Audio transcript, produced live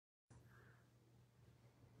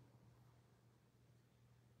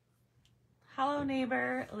Hello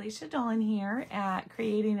neighbor, Alicia Dolan here at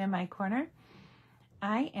Creating in My Corner.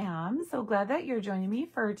 I am so glad that you're joining me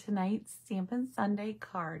for tonight's Stampin' Sunday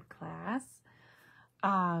card class.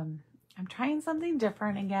 I'm trying something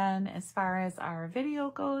different again as far as our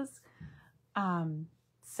video goes.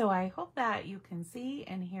 So I hope that you can see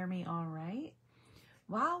and hear me all right.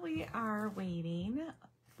 While we are waiting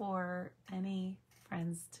for any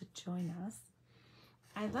friends to join us,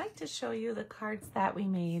 I'd like to show you the cards that we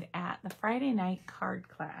made at the Friday night card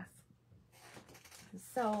class.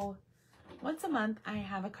 So once a month I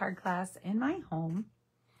have a card class in my home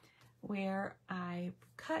where I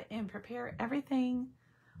cut and prepare everything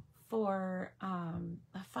for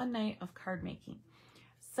a fun night of card making.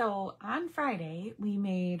 So on Friday we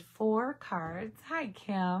made 4 cards. Hi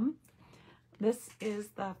Kim. This is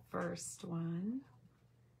the first one.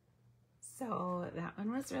 So that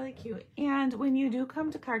one was really cute. And when you do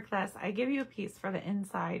come to card class, I give you a piece for the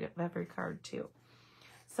inside of every card too.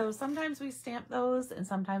 So sometimes we stamp those and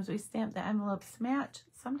sometimes we stamp the envelopes to match.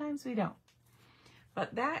 Sometimes we don't.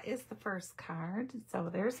 But that is the first card. So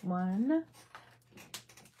there's one.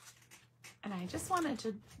 And I just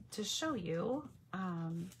wanted to show you,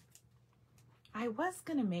 I was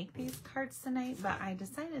going to make these cards tonight, but I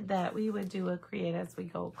decided that we would do a Create As We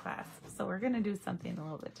Go class. So we're going to do something a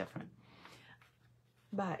little bit different.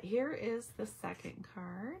 But here is the second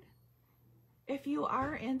card. If you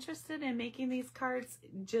are interested in making these cards,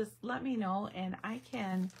 just let me know and I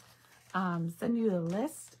can send you the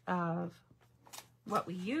list of what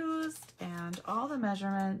we used and all the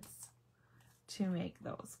measurements to make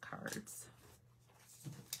those cards.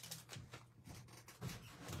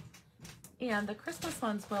 And the Christmas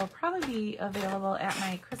ones will probably be available at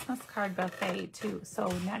my Christmas card buffet too.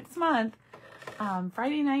 So next month,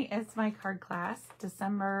 Friday night is my card class,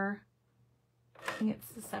 December, I think it's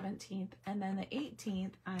the 17th, and then the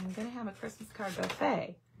 18th, I'm going to have a Christmas card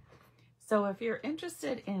buffet. So if you're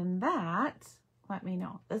interested in that, let me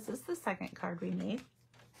know. This is the second card we made.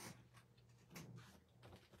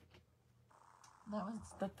 That was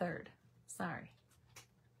the third, sorry.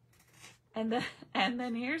 And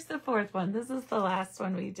then here's the fourth one. This is the last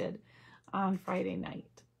one we did on Friday night.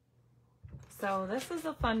 So this is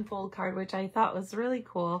a fun fold card, which I thought was really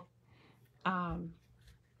cool. And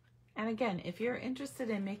again, if you're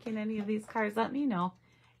interested in making any of these cards, let me know.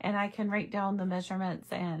 And I can write down the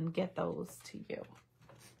measurements and get those to you.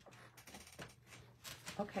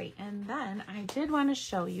 Okay, and then I did want to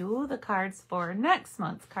show you the cards for next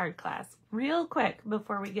month's card class real quick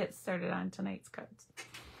before we get started on tonight's cards,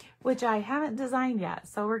 which I haven't designed yet.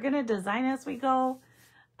 So we're going to design as we go.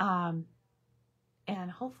 And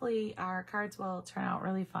hopefully our cards will turn out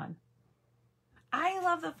really fun. I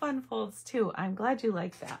love the fun folds too. I'm glad you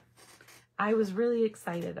like that. I was really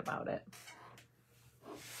excited about it.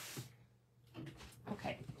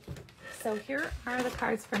 Okay, so here are the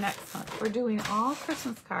cards for next month. We're doing all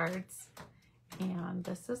Christmas cards, and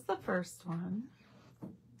this is the first one.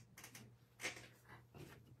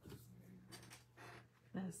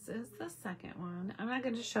 This is the second one. I'm not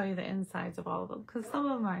going to show you the insides of all of them because some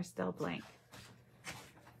of them are still blank.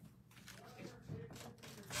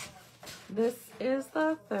 This is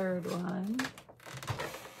the third one.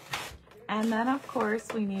 And then, of course,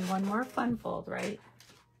 we need one more fun fold, right?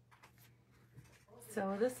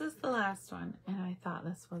 So this is the last one, and I thought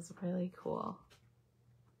this was really cool.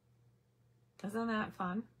 Isn't that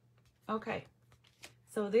fun? Okay,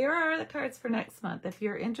 so there are the cards for next month. If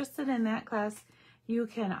you're interested in that class, you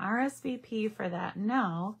can RSVP for that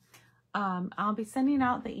now. I'll be sending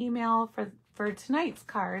out the email for tonight's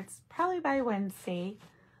cards, probably by Wednesday.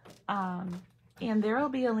 And there will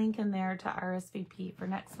be a link in there to RSVP for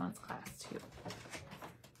next month's class too.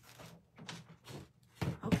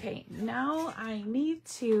 Okay, now I need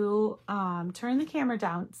to turn the camera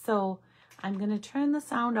down. So I'm going to turn the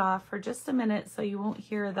sound off for just a minute so you won't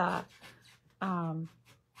hear the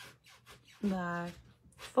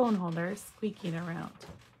phone holder squeaking around.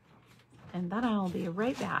 And then I'll be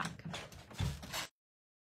right back.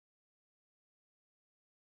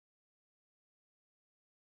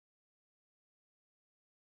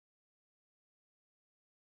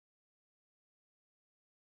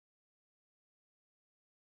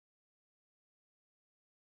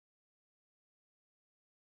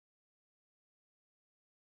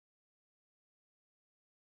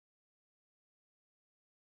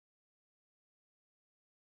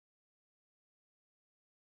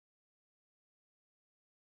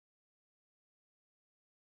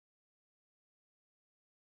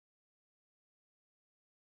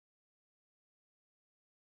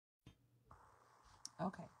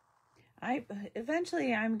 Okay,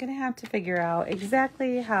 Eventually I'm going to have to figure out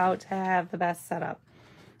exactly how to have the best setup.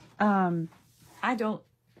 I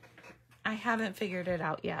haven't figured it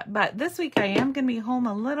out yet, but this week I am going to be home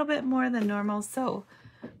a little bit more than normal. So,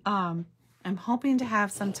 I'm hoping to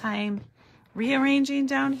have some time rearranging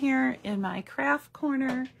down here in my craft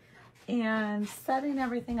corner and setting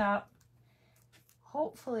everything up,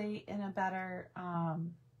 hopefully in a better,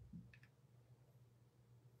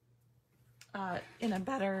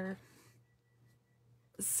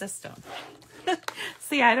 system.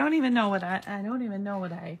 See, I don't even know what I don't even know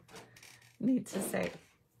what I need to say.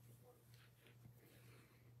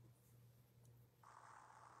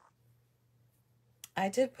 I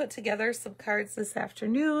did put together some cards this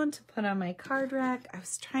afternoon to put on my card rack. I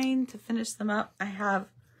was trying to finish them up. I have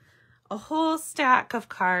a whole stack of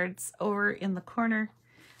cards over in the corner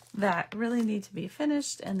that really need to be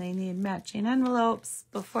finished, and they need matching envelopes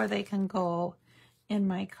before they can go in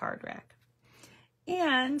my card rack.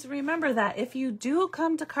 And remember that if you do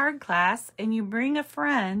come to card class and you bring a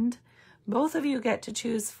friend, both of you get to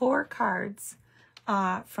choose 4 cards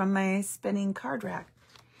from my spinning card rack.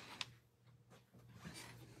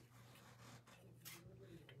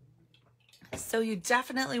 So you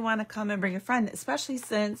definitely want to come and bring a friend, especially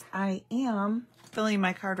since I am filling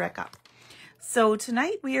my card rack up. So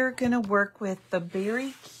tonight we are going to work with the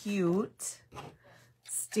Beary Cute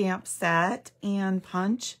stamp set and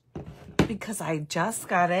punch because I just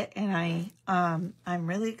got it and I'm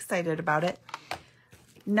really excited about it.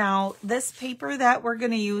 Now, this paper that we're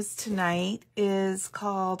going to use tonight is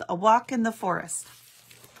called A Walk in the Forest.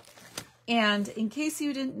 And in case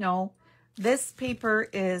you didn't know, this paper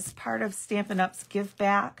is part of Stampin' Up's Give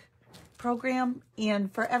Back program. And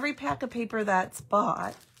for every pack of paper that's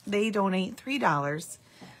bought, they donate $3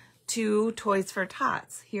 to Toys for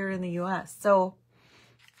Tots here in the U.S. So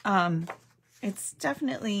it's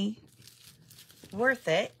definitely worth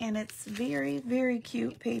it. And it's very, very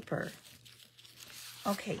cute paper.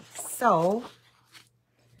 Okay, so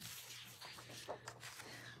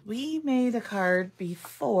we made a card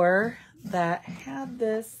before that had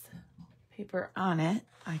this paper on it.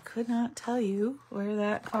 I could not tell you where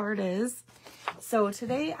that card is. So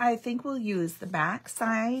today I think we'll use the back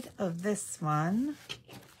side of this one.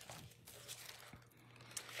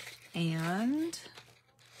 And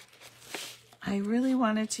I really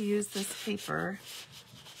wanted to use this paper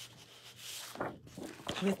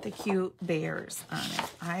with the cute bears on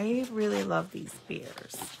it. I really love these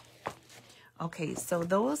bears. Okay, so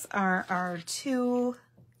those are our 2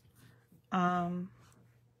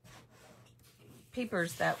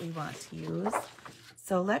 papers that we want to use.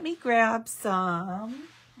 So let me grab some,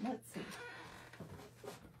 let's see.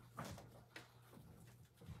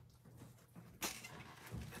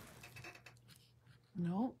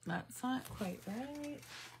 Nope, that's not quite right.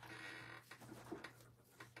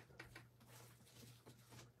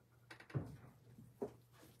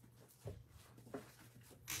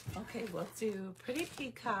 Okay, we'll do Pretty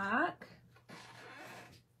Peacock.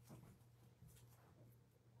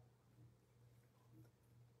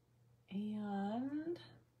 And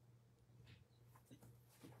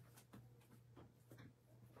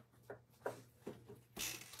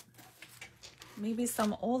maybe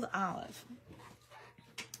some Old Olive.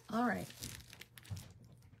 All right.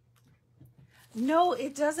 No,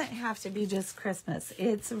 it doesn't have to be just Christmas.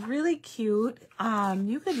 It's really cute.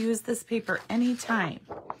 You could use this paper anytime.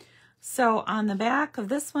 So on the back of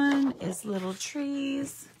this one is little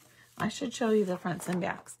trees. I should show you the fronts and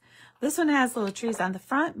backs. This one has little trees on the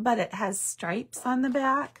front, but it has stripes on the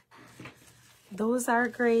back. Those are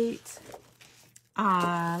great.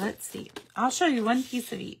 Let's see. I'll show you one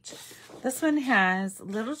piece of each. This one has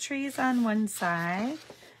little trees on one side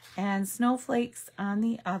and snowflakes on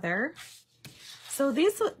the other. So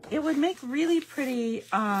these, it would make really pretty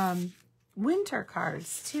winter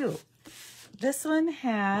cards too. This one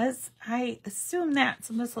has, I assume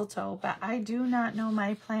that's mistletoe, but I do not know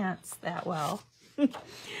my plants that well.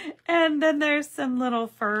 And then there's some little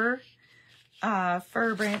fir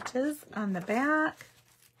branches on the back.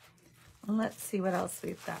 Let's see what else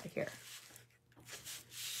we've got here.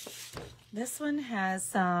 This one has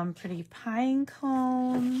some pretty pine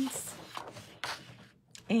cones.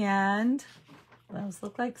 And those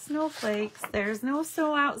look like snowflakes. There's no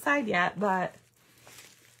snow outside yet, but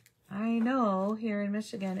I know here in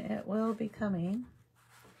Michigan it will be coming.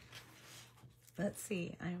 Let's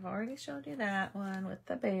see. I've already showed you that one with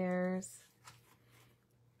the bears.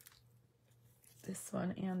 This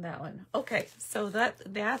one and that one. Okay, so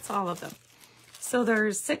that's all of them. So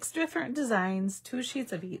there's 6 different designs, 2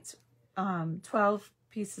 sheets of each, 12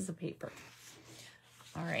 pieces of paper.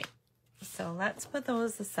 All right. So let's put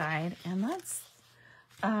those aside and let's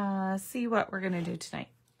see what we're going to do tonight.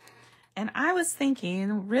 And I was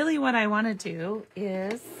thinking, really what I want to do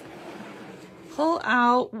is pull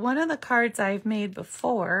out one of the cards I've made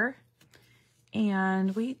before,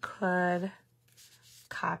 and we could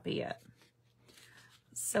copy it.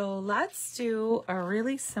 So let's do a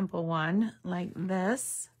really simple one like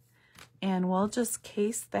this, and we'll just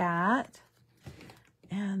case that.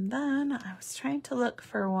 And then I was trying to look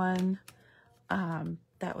for one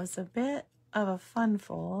that was a bit of a fun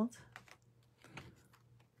fold.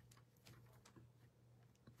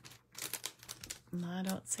 I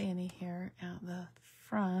don't see any here at the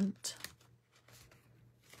front.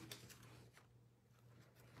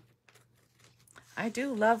 I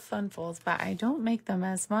do love fun folds, but I don't make them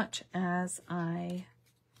as much as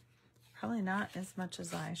probably not as much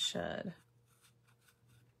as I should.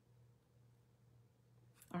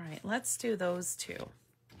 All right, let's do those two.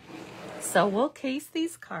 So we'll case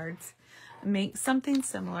these cards, make something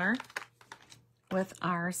similar with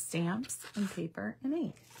our stamps and paper and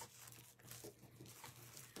ink.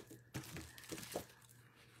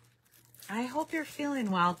 I hope you're feeling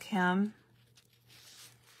well, Kim.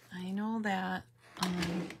 I know that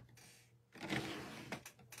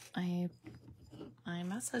I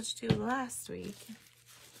messaged you last week,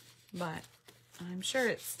 but I'm sure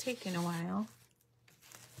it's taken a while.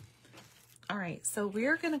 All right, so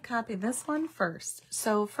we're going to copy this one first.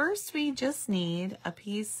 So first we just need a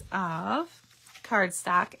piece of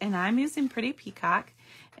cardstock, and I'm using Pretty Peacock,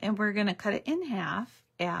 and we're going to cut it in half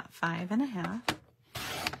at 5.5.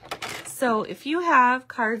 So if you have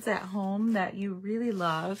cards at home that you really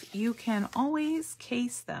love, you can always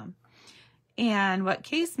case them. And what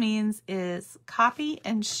case means is copy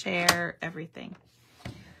and share everything.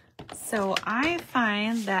 So I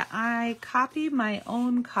find that I copy my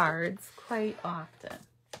own cards quite often.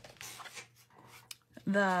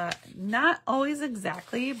 Not always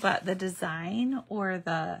exactly, but the design or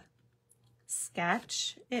the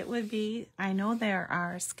sketch it would be. I know there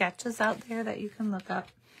are sketches out there that you can look up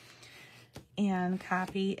and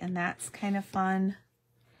copy, and that's kind of fun.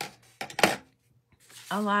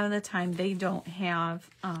 A lot of the time they don't have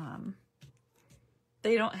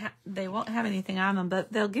they won't have anything on them,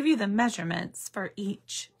 but they'll give you the measurements for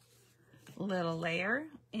each little layer,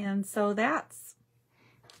 and so that's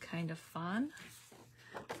kind of fun.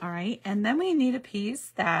 All right, and then we need a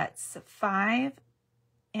piece that's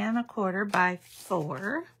 5.25 by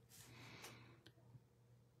 4.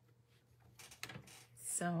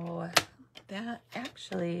 So that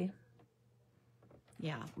actually,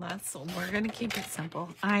 yeah, we're gonna keep it simple.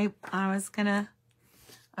 I was gonna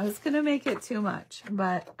make it too much,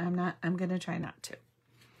 but I'm gonna try not to.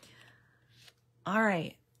 All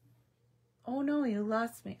right. Oh no, you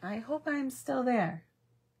lost me. I hope I'm still there.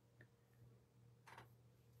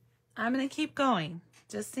 I'm gonna keep going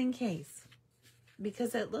just in case,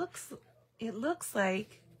 because it looks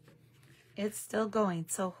like it's still going.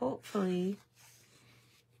 So hopefully.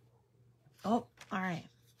 Oh, all right.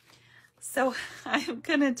 So I'm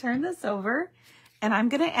going to turn this over, and I'm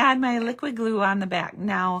going to add my liquid glue on the back.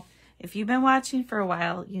 Now, if you've been watching for a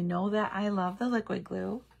while, you know that I love the liquid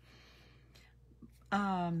glue.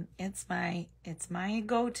 It's my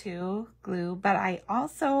go-to glue, but I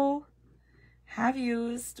also have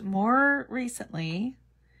used more recently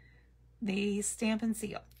the Stampin'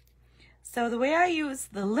 Seal. So the way I use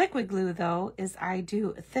the liquid glue, though, is I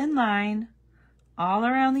do a thin line all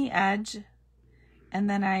around the edge, and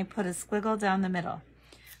then I put a squiggle down the middle.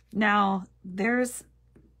 Now, there is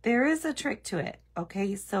a trick to it,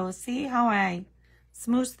 okay? So see how I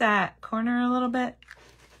smoosh that corner a little bit?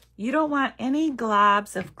 You don't want any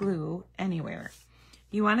globs of glue anywhere.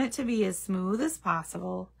 You want it to be as smooth as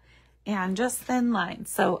possible and just thin lines.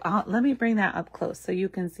 So let me bring that up close so you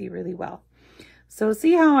can see really well. So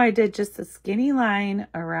see how I did just a skinny line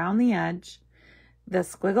around the edge, the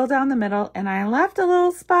squiggle down the middle, and I left a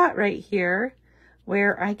little spot right here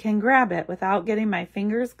where I can grab it without getting my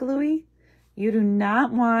fingers gluey. You do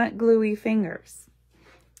not want gluey fingers.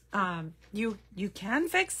 You can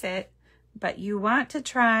fix it, but you want to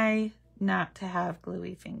try not to have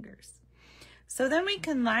gluey fingers. So then we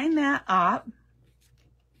can line that up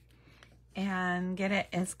and get it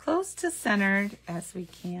as close to centered as we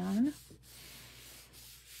can.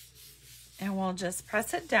 And we'll just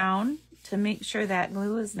press it down to make sure that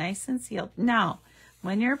glue is nice and sealed. Now,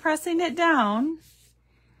 when you're pressing it down,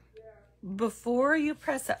 before you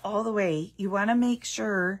press it all the way, you want to make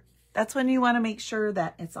sure, that's when you want to make sure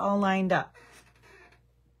that it's all lined up.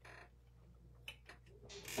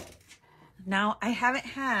 Now, I haven't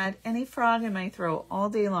had any frog in my throat all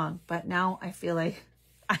day long, but now I feel like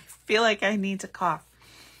I feel like I need to cough.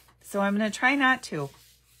 So I'm going to try not to.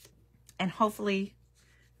 And hopefully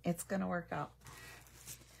it's going to work out.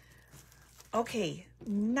 Okay,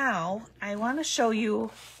 now I want to show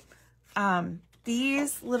you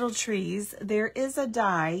these little trees. There is a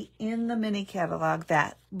die in the mini catalog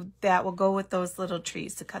that will go with those little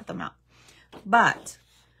trees to cut them out. But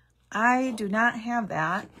I do not have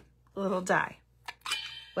that little die.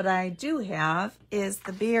 What I do have is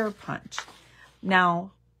the bear punch.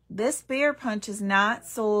 Now, this bear punch is not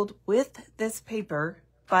sold with this paper,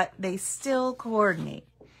 but they still coordinate.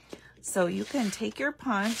 So you can take your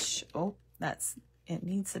punch. Oh, it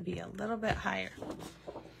needs to be a little bit higher.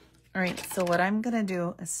 All right, so what I'm gonna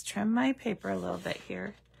do is trim my paper a little bit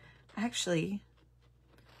here. Actually,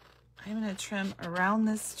 I'm gonna trim around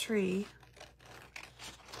this tree,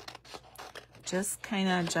 just kind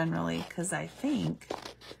of generally, because I think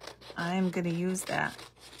I'm gonna use that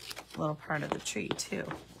little part of the tree too.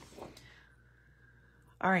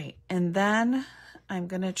 All right, and then I'm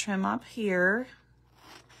gonna trim up here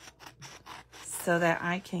so that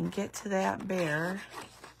I can get to that bear.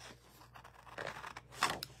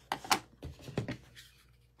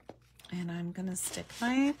 And I'm gonna stick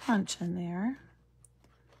my punch in there.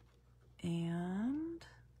 And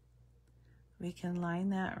we can line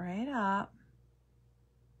that right up.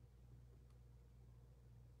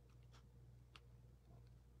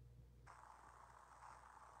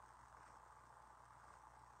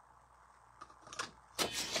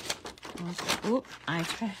 Okay. Oop, I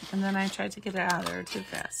tried to get it out of there too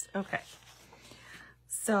fast. Okay.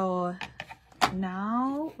 So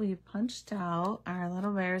now we punched out our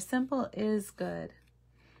little bear. Simple is good.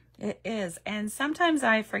 It is. And sometimes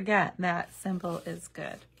I forget that simple is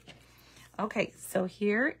good. Okay, so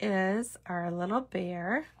here is our little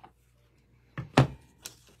bear.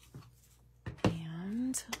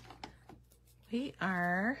 And we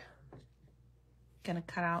are going to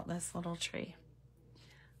cut out this little tree.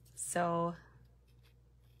 So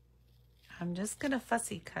I'm just going to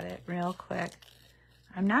fussy cut it real quick.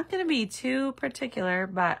 I'm not going to be too particular,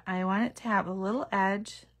 but I want it to have a little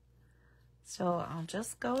edge. So I'll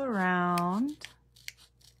just go around.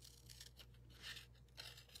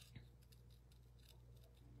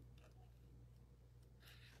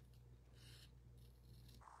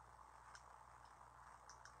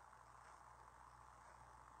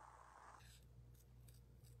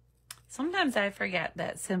 Sometimes I forget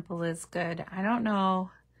that simple is good. I don't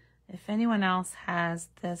know if anyone else has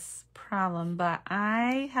this problem, but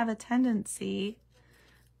I have a tendency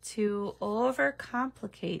to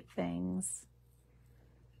overcomplicate things.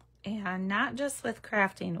 And not just with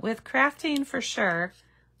crafting. With crafting for sure,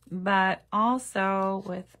 but also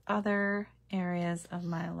with other areas of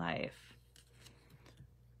my life.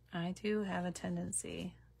 I do have a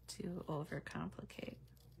tendency to overcomplicate.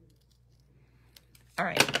 All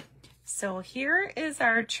right. So here is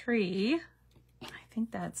our tree. I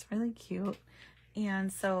think that's really cute.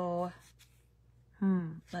 And so,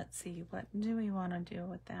 let's see, what do we want to do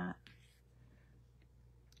with that?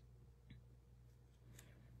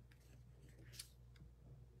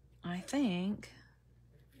 I think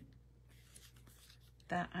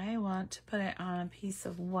that I want to put it on a piece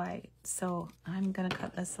of white. So I'm going to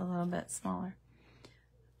cut this a little bit smaller.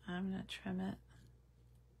 I'm going to trim it.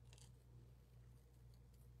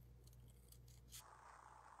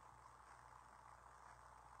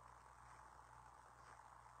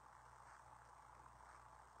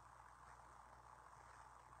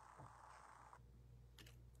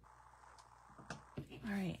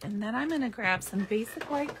 All right, and then I'm going to grab some basic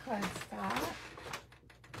white cardstock,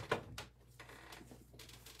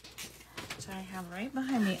 which I have right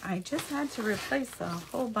behind me. I just had to replace a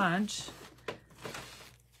whole bunch.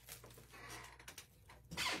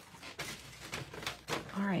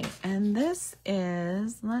 All right, and this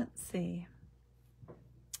is, let's see,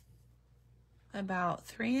 about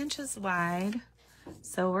 3 inches wide.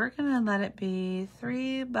 So we're going to let it be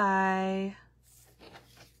 3 by...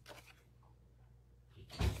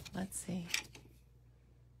 Let's see.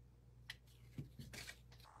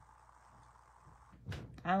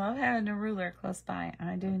 I love having a ruler close by.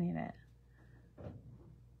 I do need it.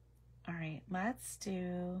 All right, let's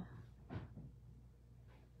do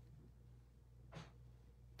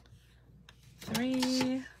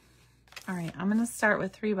 3. All right, I'm going to start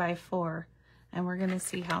with 3 by 4, and we're going to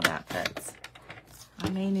see how that fits. I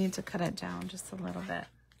may need to cut it down just a little bit.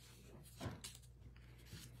 All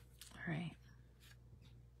right.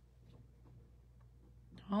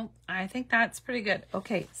 Oh, I think that's pretty good.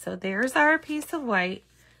 Okay, so there's our piece of white.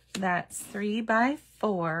 That's 3 by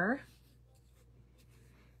 4.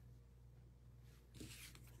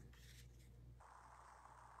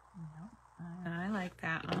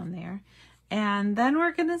 And then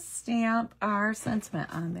we're gonna stamp our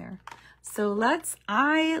sentiment on there. So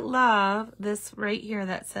I love this right here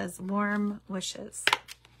that says warm wishes.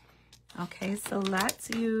 Okay, so let's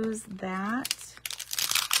use that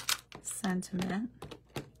sentiment.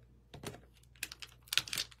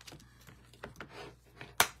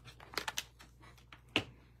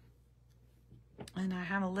 And I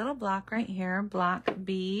have a little block right here, block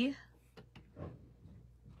B,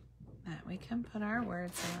 that we can put our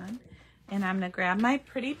words on. And I'm gonna grab my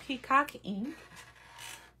Pretty Peacock ink.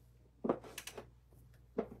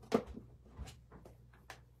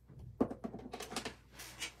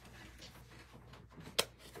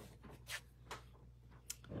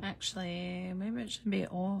 Actually, maybe it should be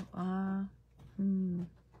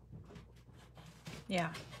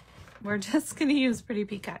yeah, we're just gonna use Pretty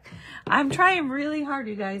Peacock. I'm trying really hard,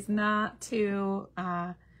 you guys, not to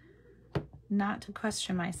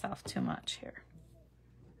question myself too much here.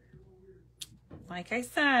 Like I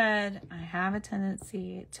said, I have a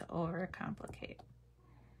tendency to overcomplicate.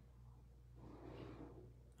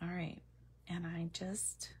 All right, and I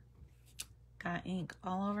just got ink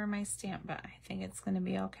all over my stamp, but I think it's going to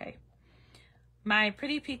be okay. My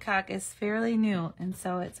Pretty Peacock is fairly new, and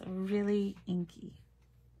so it's really inky.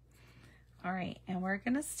 All right, and we're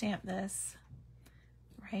going to stamp this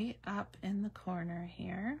right up in the corner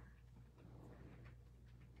here.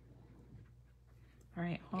 All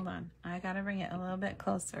right, hold on. I got to bring it a little bit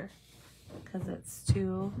closer because it's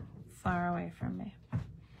too far away from me.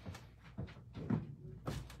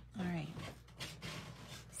 All right.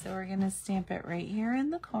 So we're going to stamp it right here in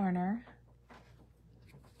the corner.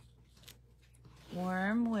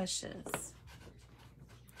 Warm wishes.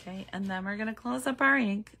 Okay, and then we're going to close up our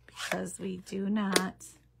ink because we do not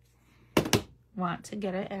want to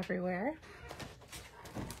get it everywhere.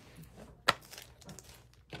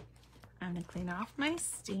 I'm going to clean off my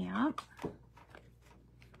stamp.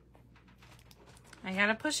 I got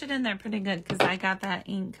to push it in there pretty good because I got that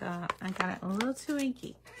ink, I got it a little too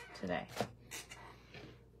inky today.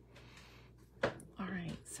 All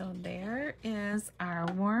right, so there is our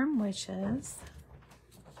warm wishes.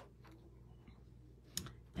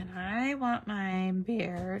 And I want my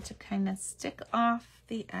bear to kind of stick off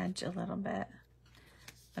the edge a little bit.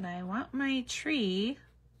 But I want my tree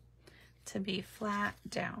to be flat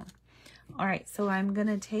down. All right, so I'm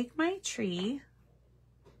gonna take my tree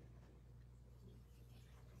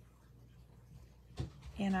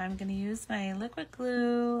and I'm gonna use my liquid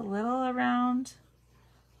glue a little around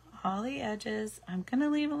all the edges. I'm gonna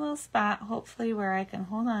leave a little spot, hopefully where I can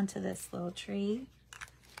hold on to this little tree.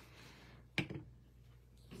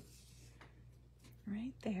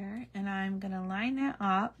 Right there, and I'm gonna line it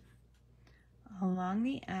up along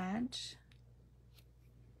the edge.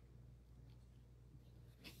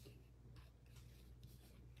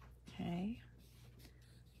 Okay,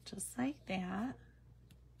 just like that.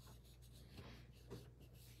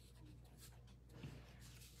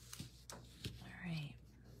 All right.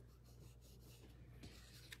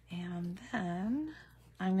 And then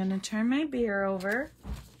I'm going to turn my beer over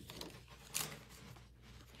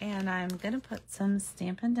and I'm going to put some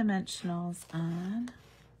Stampin' Dimensionals on.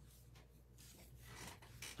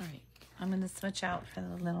 All right, I'm going to switch out for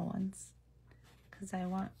the little ones because I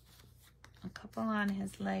want a couple on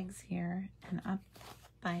his legs here and up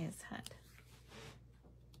by his head.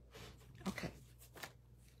 Okay.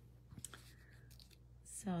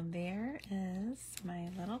 So there is my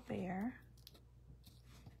little bear.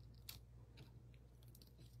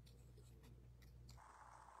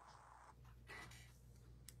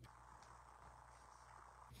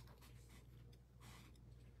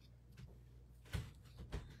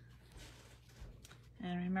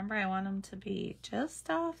 And remember, I want them to be just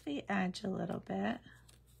off the edge a little bit.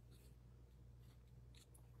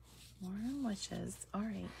 Warm wishes. All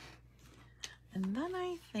right. And then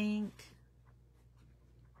I think,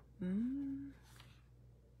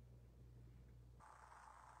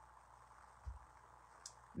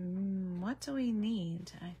 what do we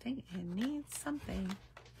need? I think it needs something.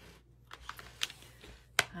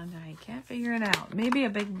 And I can't figure it out. Maybe a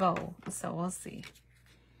big bow. So we'll see.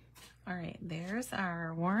 All right, there's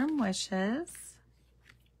our warm wishes.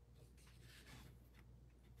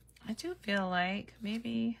 I do feel like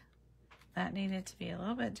maybe that needed to be a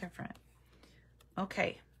little bit different.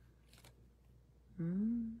 Okay.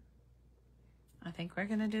 I think we're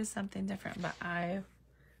gonna do something different, but I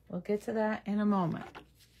will get to that in a moment.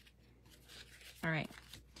 All right,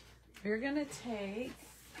 we're gonna take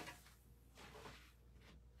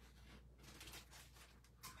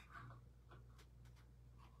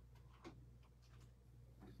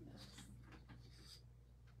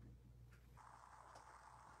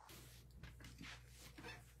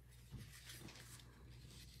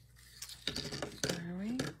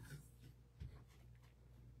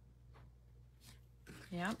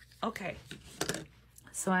Okay.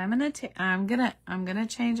 So I'm gonna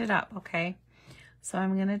change it up, okay? So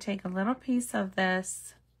I'm gonna take a little piece of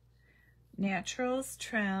this Naturals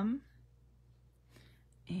trim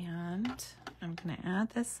and I'm gonna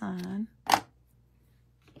add this on.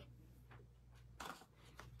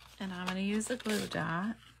 And I'm gonna use a glue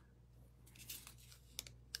dot.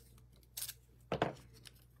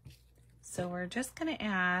 So we're just gonna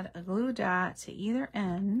add a glue dot to either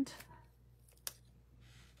end.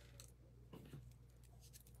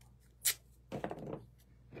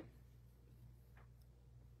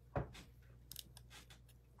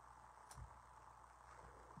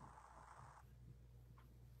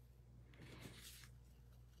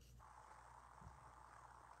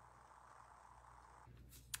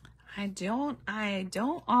 I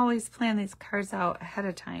don't always plan these cards out ahead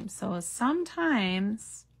of time. So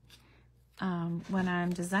sometimes when I'm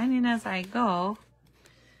designing as I go,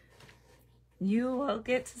 you will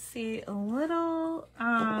get to see a little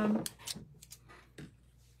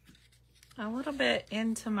bit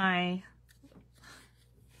into my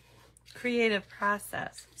creative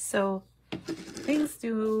process. So things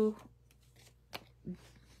do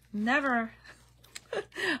never,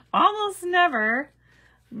 almost never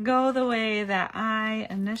go the way that I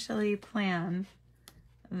initially planned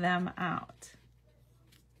them out.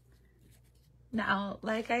 Now,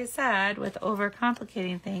 like I said, with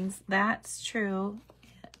overcomplicating things, that's true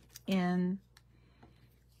in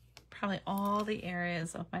probably all the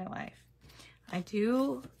areas of my life. I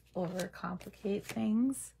do overcomplicate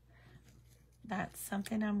things. That's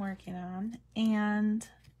something I'm working on. And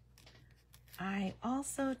I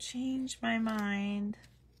also change my mind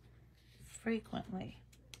frequently.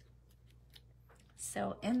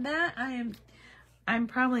 So in that I'm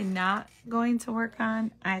probably not going to work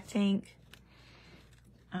on. I think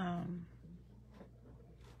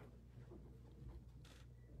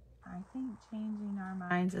changing our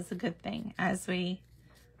minds is a good thing as we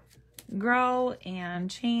grow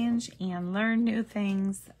and change and learn new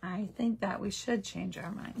things. I think that we should change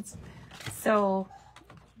our minds. So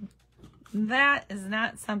that is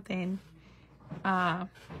not something that's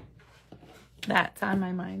on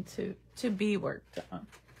my mind to be worked on.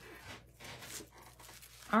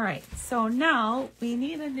 All right, so now we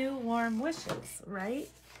need a new warm wishes, right?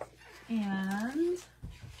 And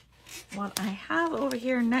what I have over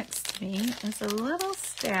here next to me is a little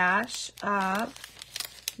stash of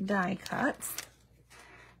die cuts.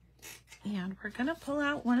 And we're gonna pull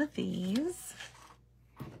out one of these.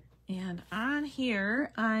 And on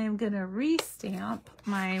here, I'm gonna re-stamp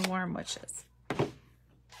my warm wishes.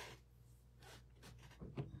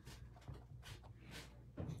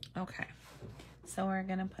 Okay, so we're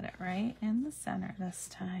gonna put it right in the center this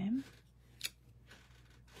time.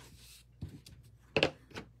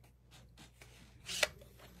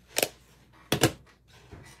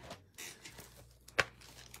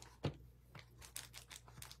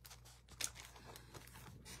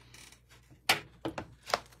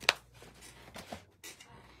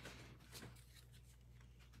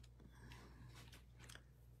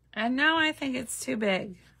 And now I think it's too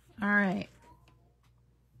big. All right.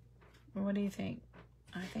 What do you think?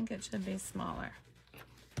 I think it should be smaller.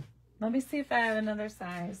 Let me see if I have another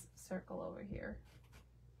size circle over here.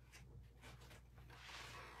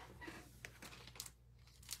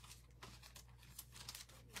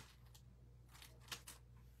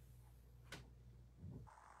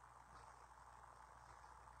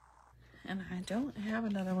 And I don't have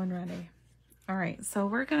another one ready. All right, so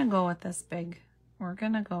we're gonna go with this big. We're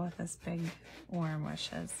gonna go with this big warm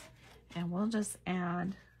wishes, and we'll just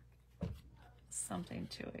add something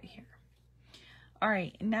to it here. All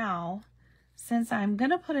right, now since I'm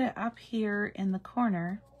gonna put it up here in the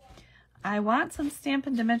corner, I want some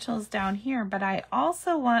Stampin' Dimensionals down here, but I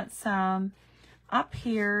also want some up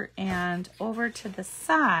here and over to the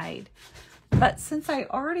side. But since I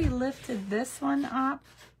already lifted this one up,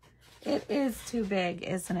 it is too big,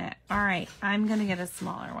 isn't it? All right, I'm gonna get a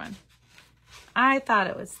smaller one. I thought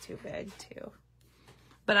it was too big too,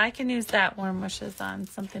 but I can use that warm wishes on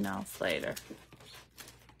something else later.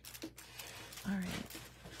 All right,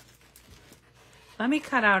 let me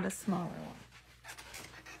cut out a smaller one.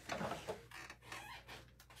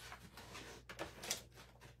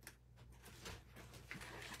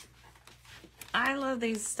 I love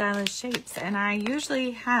these stylish shapes, and I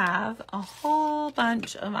usually have a whole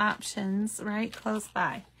bunch of options right close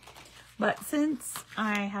by. But since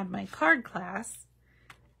I had my card class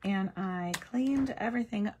and I cleaned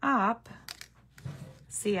everything up,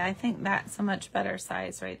 see, I think that's a much better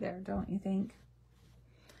size right there, don't you think?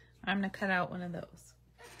 I'm gonna cut out one of those.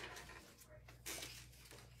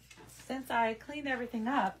 since I cleaned everything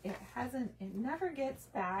up, it never gets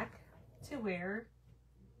back to where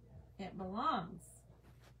it belongs,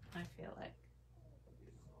 I feel like.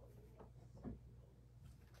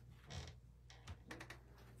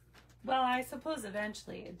 Well, I suppose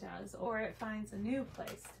eventually it does, or it finds a new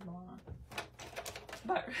place to belong.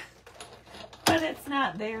 But it's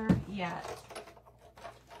not there yet.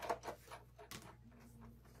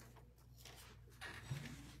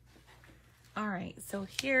 All right, so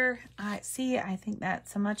here, I think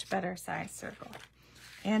that's a much better size circle.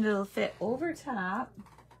 And it'll fit over top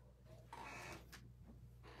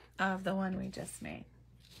of the one we just made.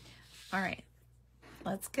 All right,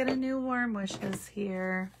 let's get a new warm wishes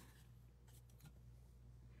here.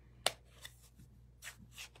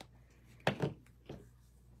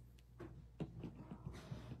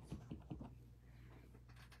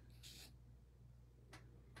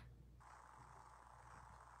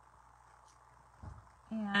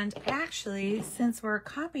 And actually, since we're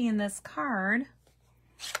copying this card,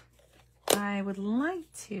 I would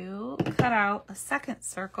like to cut out a second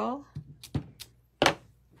circle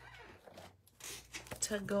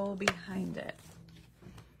to go behind it.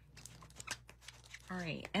 All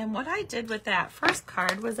right, and what I did with that first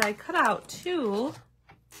card was I cut out two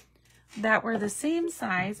that were the same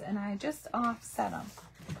size and I just offset them.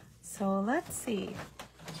 So let's see.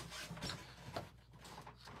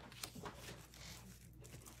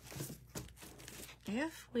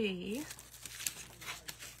 If we,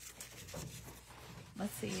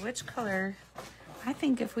 let's see, which color, I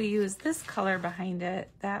think if we use this color behind it,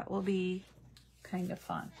 that will be kind of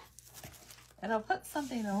fun. It'll put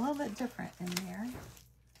something a little bit different in there,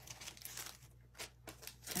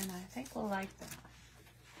 and I think we'll like that.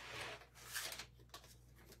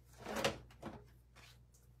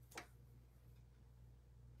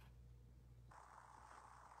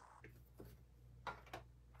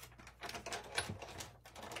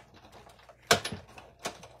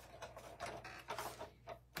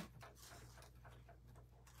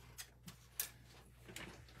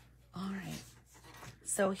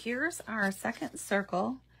 So here's our second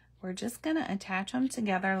circle. We're just going to attach them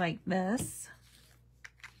together like this.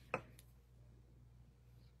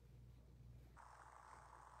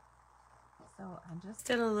 So I just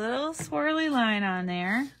did a little swirly line on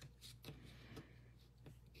there.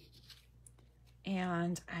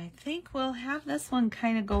 And I think we'll have this one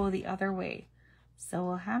kind of go the other way. So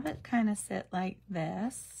we'll have it kind of sit like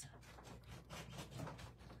this.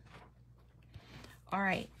 All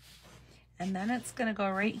right. And then it's going to go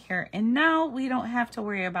right here. And now we don't have to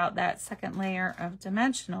worry about that second layer of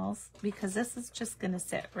dimensionals because this is just going to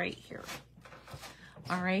sit right here.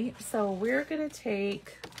 All right, so we're going to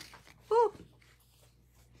take,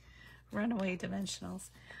 runaway dimensionals.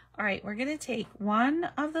 All right, we're going to take one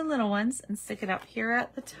of the little ones and stick it up here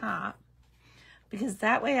at the top because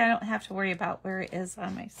that way I don't have to worry about where it is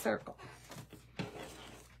on my circle.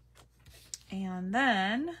 And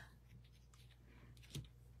then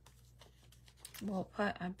we'll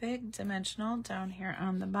put a big dimensional down here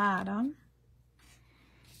on the bottom.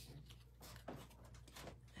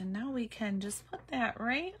 And now we can just put that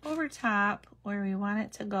right over top where we want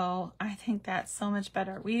it to go. I think that's so much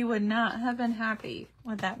better. We would not have been happy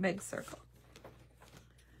with that big circle.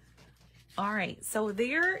 All right, so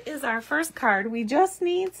there is our first card. We just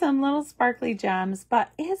need some little sparkly gems, but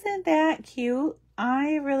isn't that cute?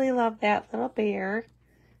 I really love that little bear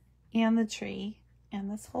and the tree and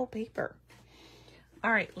this whole paper.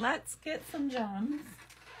 All right, let's get some gems.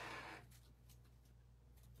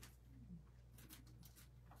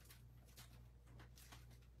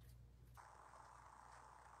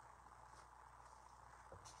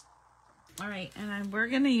 All right, and we're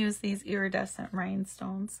going to use these iridescent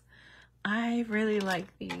rhinestones. I really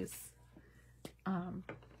like these.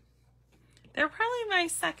 They're probably my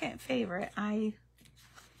second favorite.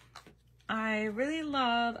 I really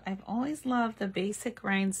love, I've always loved the basic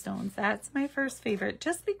rhinestones. That's my first favorite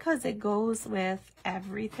just because it goes with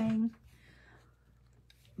everything.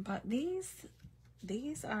 But these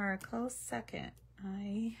are a close second,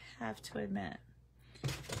 I have to admit.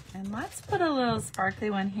 And let's put a little sparkly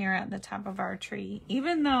one here at the top of our tree,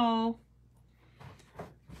 even though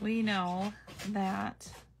we know that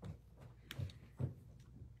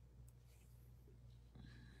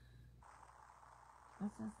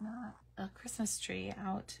this is not a Christmas tree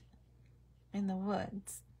out in the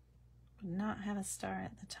woods. Would not have a star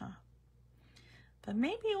at the top. But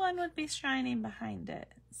maybe one would be shining behind it.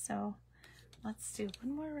 So let's do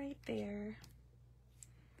one more right there.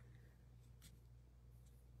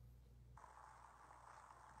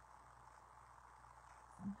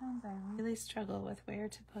 Sometimes I really struggle with where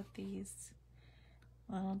to put these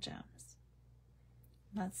little gems.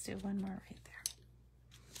 Let's do one more right there.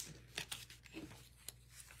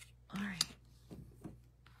 All right.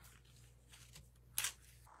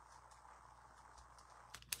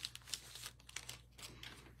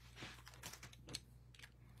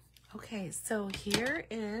 Okay, so here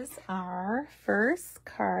is our first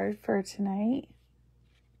card for tonight.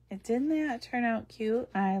 Didn't that turn out cute?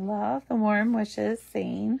 I love the warm wishes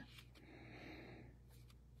saying.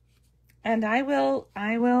 And I will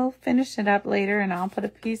finish it up later and I'll put a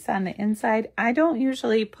piece on the inside. I don't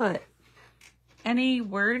usually put any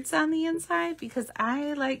words on the inside because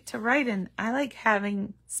I like to write and I like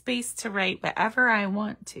having space to write whatever I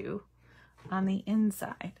want to on the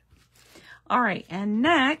inside. All right, and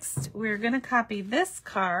next we're going to copy this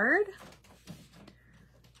card.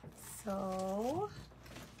 So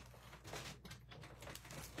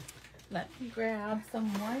let me grab some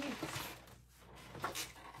white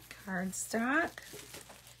cardstock.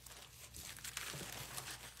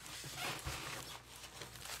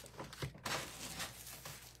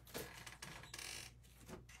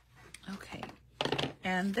 Okay,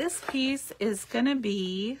 and this piece is going to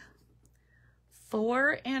be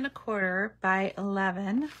 4 1/4 by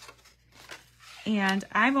 11, and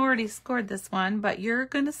I've already scored this one, but you're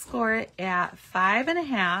going to score it at 5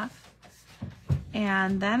 1/2,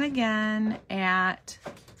 and then again at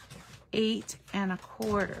 8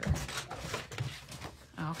 1/4.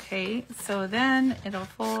 Okay, so then it'll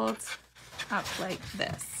fold up like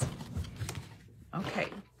this. Okay.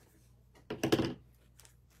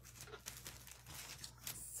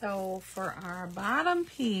 So for our bottom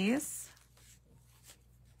piece,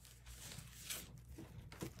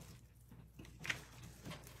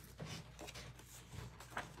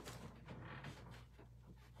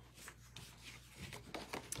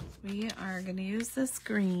 we are going to use this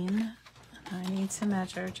green. I need to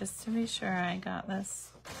measure just to be sure I got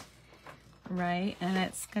this right. And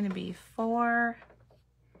it's going to be 4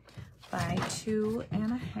 by 2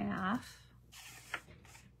 1/2.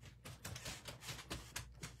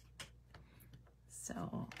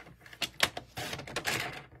 So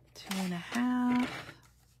 2 1/2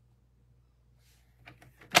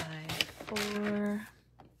 by 4.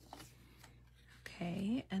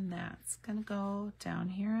 Okay, and that's going to go down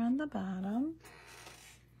here on the bottom.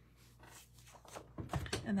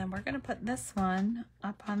 And then we're going to put this one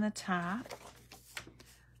up on the top.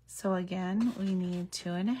 So again, we need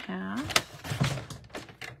 2 1/2.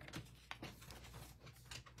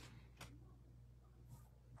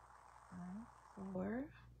 4.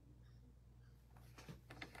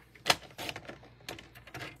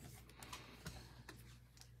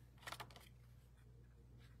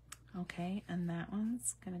 Okay, and that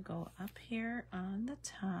one's going to go up here on the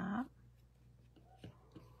top.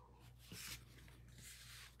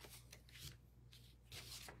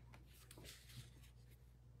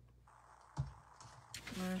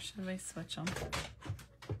 Or should we switch them?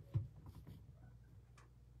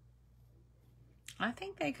 I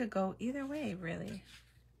think they could go either way, really.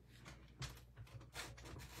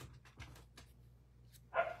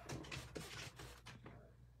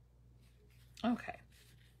 Okay.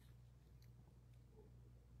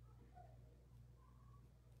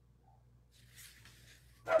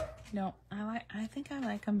 No, I think I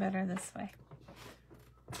like them better this way.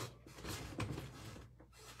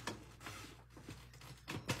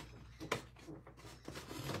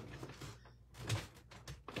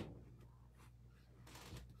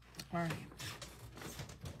 All right.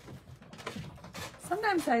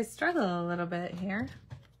 Sometimes I struggle a little bit here.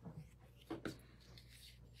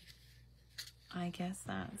 I guess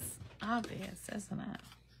that's obvious, isn't it?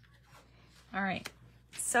 All right.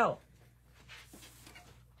 So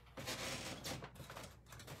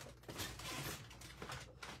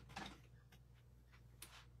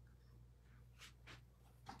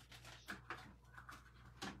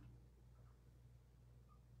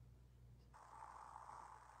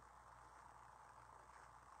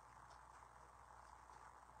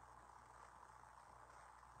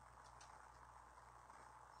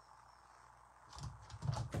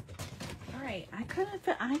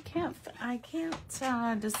I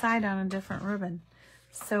can't decide on a different ribbon.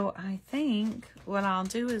 So I think what I'll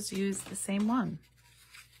do is use the same one.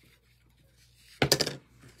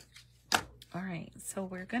 All right, so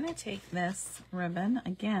we're gonna take this ribbon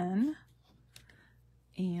again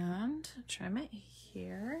and trim it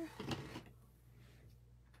here.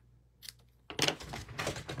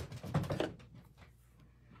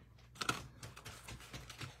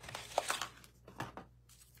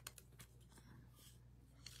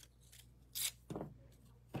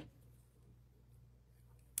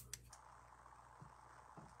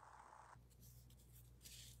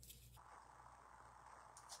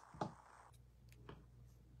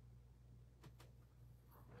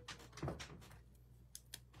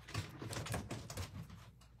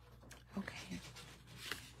 Okay,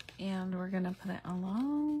 and we're gonna put it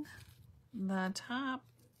along the top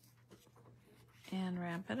and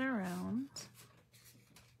wrap it around.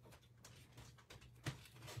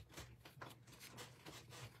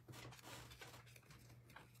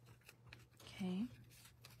 Okay.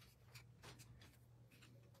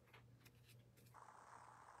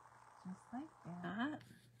 Just like that.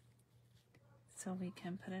 So we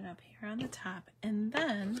can put it up here on the top. And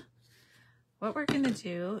then what we're going to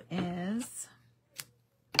do is,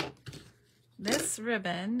 this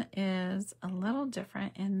ribbon is a little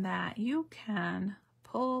different in that you can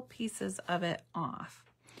pull pieces of it off.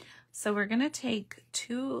 So we're going to take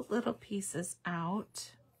 2 little pieces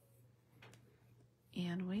out,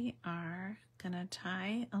 and we are going to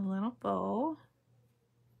tie a little bow.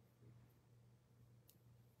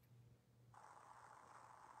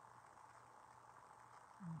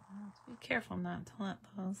 Be careful not to let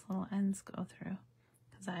those little ends go through,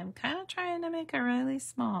 because I'm kind of trying to make a really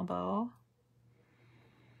small bow.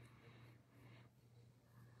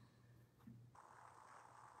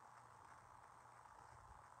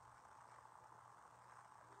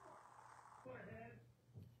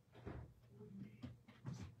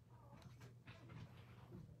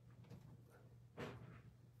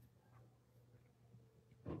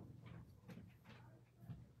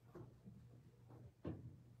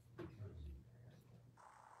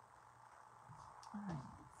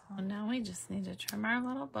 So now we just need to trim our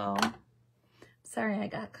little bow. Sorry, I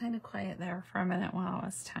got kind of quiet there for a minute while I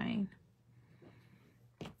was tying.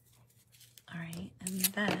 All right, and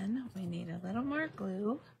then we need a little more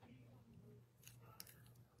glue.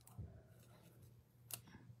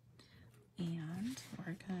 And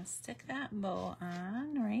we're gonna stick that bow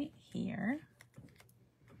on right here.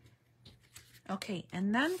 Okay,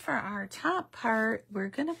 and then for our top part, we're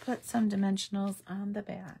gonna put some dimensionals on the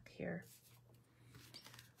back here.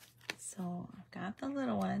 So I've got the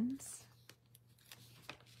little ones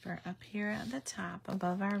for up here at the top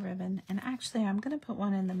above our ribbon. And actually I'm gonna put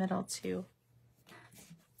one in the middle too,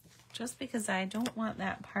 just because I don't want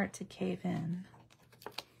that part to cave in.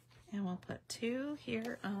 And we'll put 2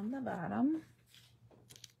 here on the bottom.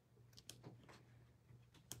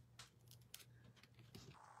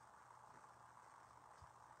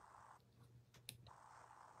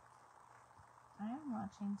 I am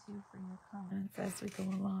watching too for your comments as we go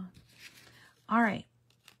along. All right.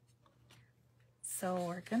 So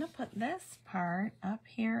we're going to put this part up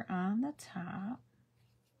here on the top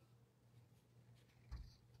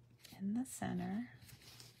in the center.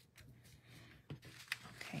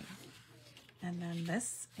 Okay. And then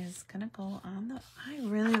this is going to go on the, I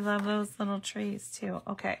really love those little trees too.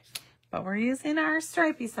 Okay. But we're using our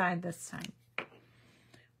stripey side this time.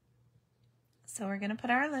 So we're going to put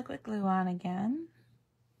our liquid glue on again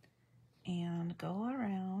and go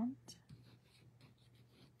around.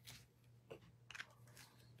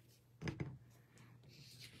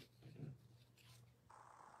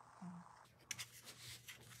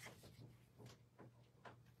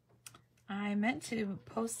 I meant to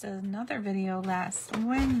post another video last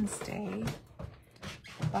Wednesday,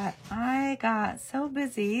 but I got so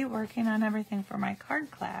busy working on everything for my card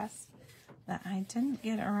class that I didn't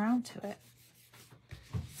get around to it.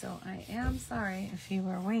 So I am sorry if you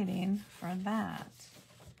were waiting for that.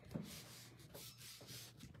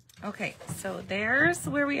 Okay, so there's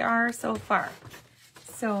where we are so far.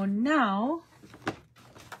 So now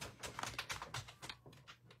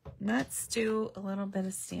let's do a little bit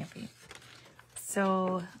of stamping.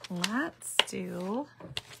 So let's do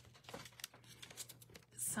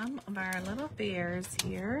some of our little bears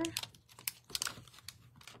here.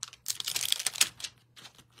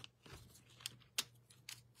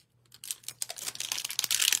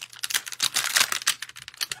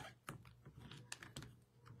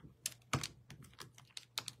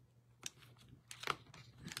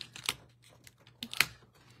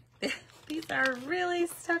 These are really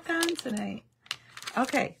stuck on tonight.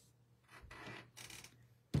 Okay.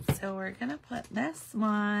 So we're gonna put this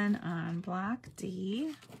one on block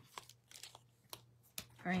D.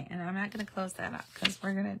 All right, and I'm not gonna close that up because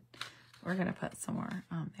we're gonna put some more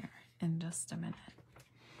on there in just a minute.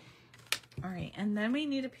 All right, and then we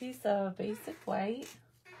need a piece of basic white.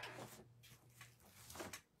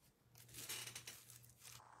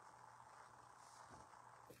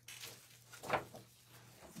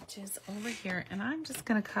 Which is over here, and I'm just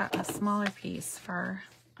gonna cut a smaller piece for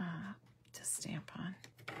to stamp on.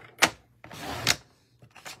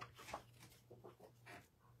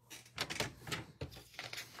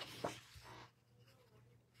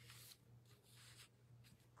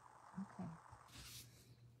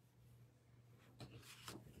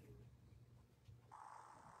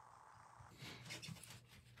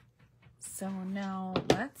 So now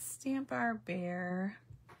let's stamp our bear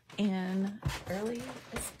in early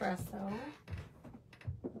espresso.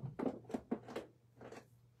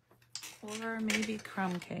 Or maybe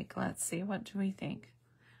crumb cake. Let's see, what do we think?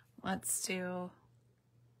 Let's do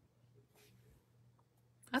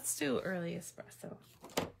early espresso.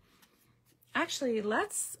 Actually,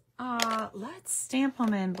 let's stamp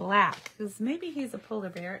him in black, because maybe he's a polar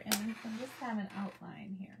bear and we can just have an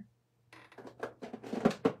outline here.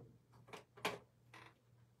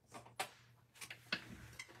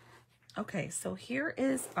 Okay, so here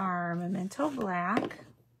is our Memento Black.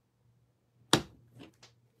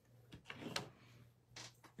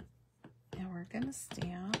 And we're gonna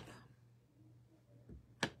stamp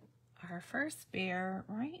our first bear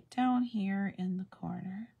right down here in the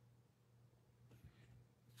corner.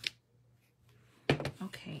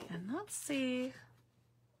 Okay, and let's see.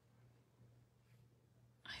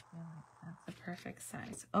 I feel like that's the perfect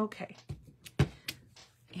size. Okay.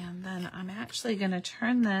 And then I'm actually going to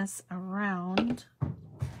turn this around.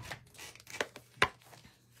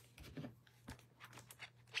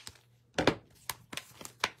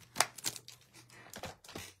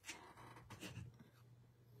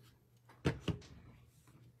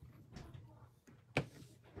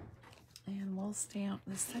 And we'll stamp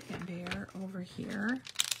the second bear over here.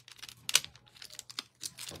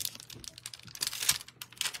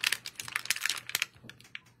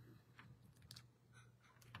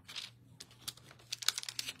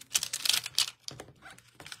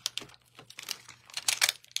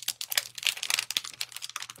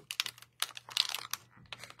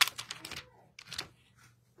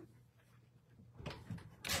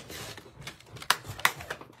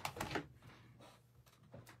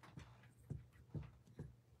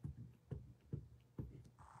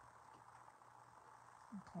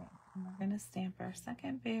 Okay, and we're going to stamp our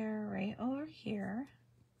second bear right over here.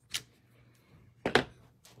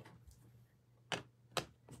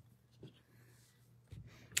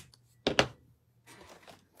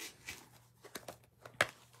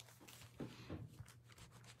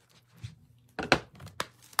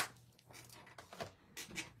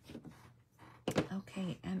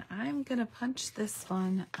 Okay, and I'm going to punch this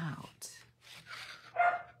one out.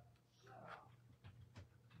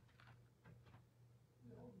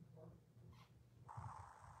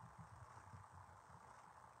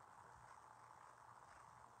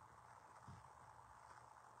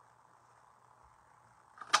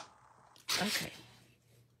 Okay.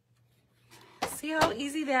 See how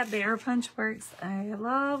easy that bear punch works? I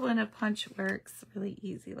love when a punch works really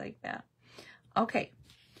easy like that. Okay,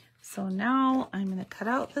 so now I'm going to cut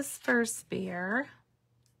out this first bear.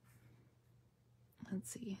 Let's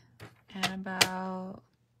see, at about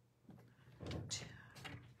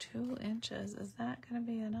 2 inches. Is that going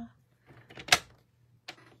to be enough?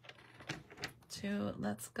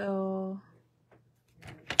 Let's go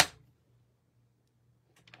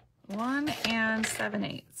 1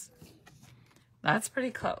 7/8. That's pretty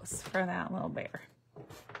close for that little bear.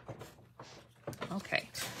 Okay.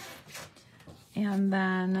 And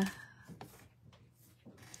then,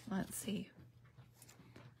 let's see.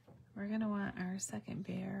 We're going to want our second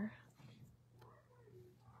bear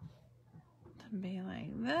to be like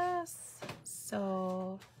this.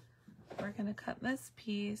 So we're going to cut this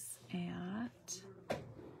piece at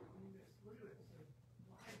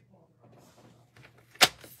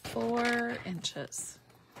 4 inches.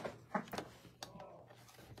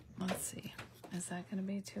 Let's see. Is that going to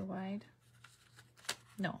be too wide?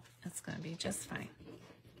 No, it's going to be just fine.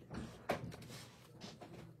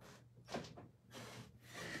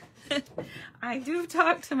 I do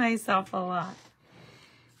talk to myself a lot.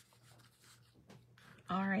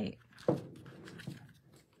 All right.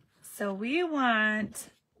 So we want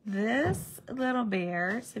this little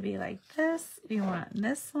bear to be like this. We want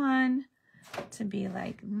this one to be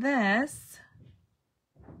like this.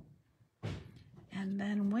 And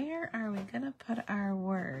then where are we going to put our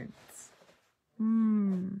words?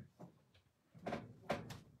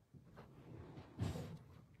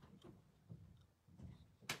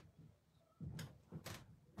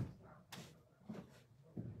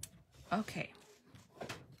 Okay.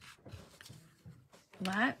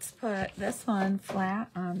 Let's put this one flat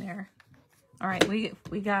on there. All right, we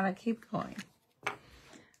gotta keep going.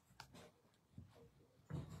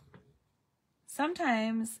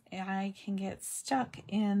 Sometimes I can get stuck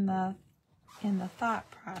in the thought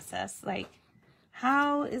process, like,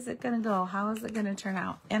 how is it gonna go? How is it gonna turn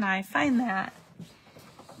out? And I find that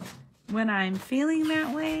when I'm feeling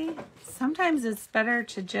that way, sometimes it's better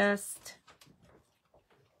to just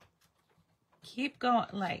keep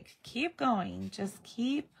going, just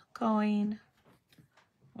keep going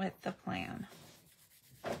with the plan.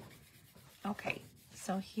 Okay,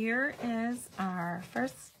 so here is our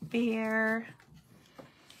first bear.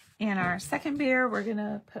 And our second bear, we're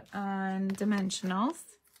gonna put on dimensionals.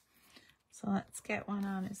 So let's get one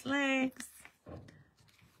on his legs.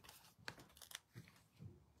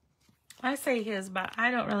 I say his, but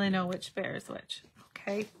I don't really know which bear is which,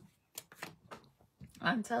 okay?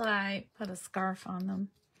 Until I put a scarf on them.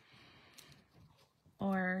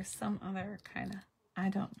 Or some other kind of, I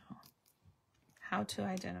don't know how to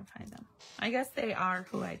identify them. I guess they are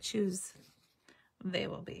who I choose they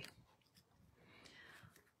will be.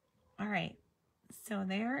 All right, so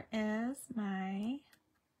there is my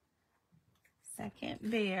second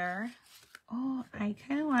bear. Oh, I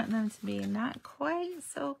kind of want them to be not quite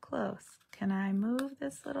so close. Can I move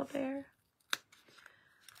this little bear?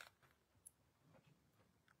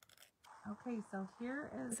 Okay, so here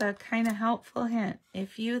is a kind of helpful hint.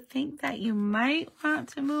 If you think that you might want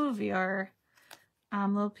to move your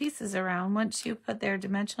little pieces around, once you put their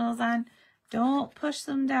dimensionals on, don't push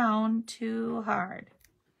them down too hard.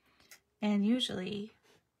 And usually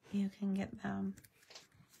you can get them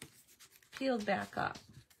peeled back up.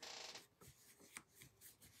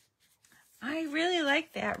 I really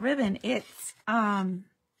like that ribbon. It's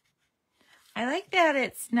I like that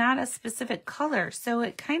it's not a specific color, so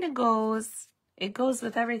it kind of goes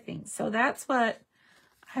with everything. So that's what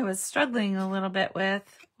I was struggling a little bit with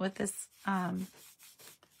this,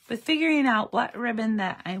 with figuring out what ribbon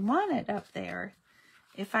that I wanted up there.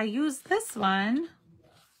 If I use this one,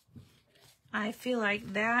 I feel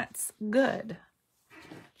like that's good.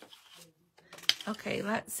 Okay,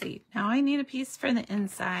 let's see. Now I need a piece for the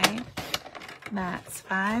inside. That's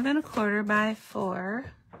 5 1/4 by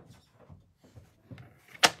 4.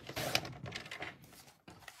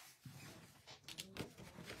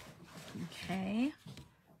 Okay.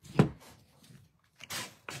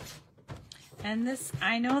 And this,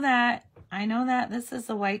 I know that this is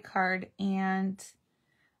a white card, and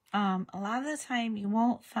a lot of the time you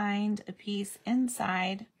won't find a piece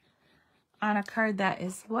inside on a card that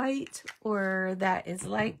is white or that is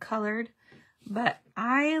light colored, but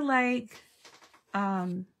I like,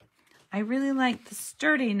 I really like the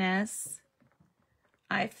sturdiness.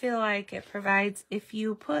 I feel like it provides if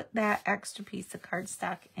you put that extra piece of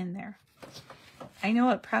cardstock in there. I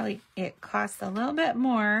know it costs a little bit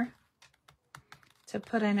more to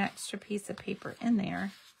put an extra piece of paper in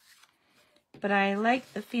there, but I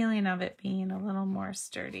like the feeling of it being a little more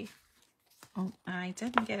sturdy. Oh, I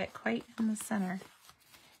didn't get it quite in the center,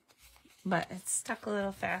 but it stuck a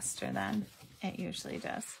little faster than it usually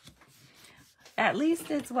does. At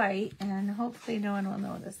least it's white, and hopefully no one will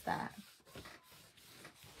notice that.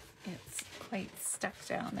 It's quite stuck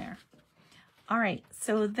down there. All right,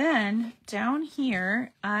 so then down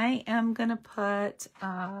here, I am gonna put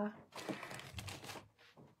a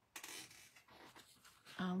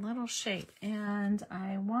little shape, and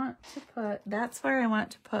I want to put, that's where I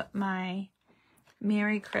want to put my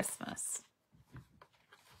Merry Christmas.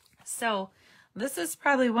 So this is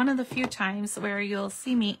probably one of the few times where you'll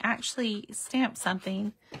see me actually stamp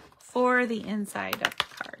something for the inside of the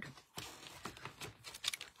card.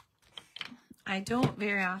 I don't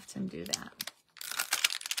very often do that.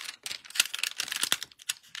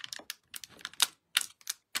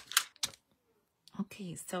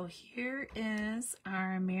 Okay, so here is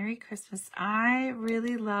our Merry Christmas. I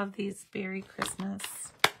really love these Beary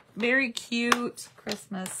Cute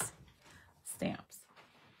Christmas stamps.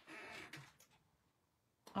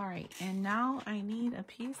 All right, and now I need a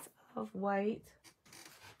piece of white,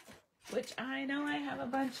 which I know I have a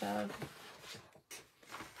bunch of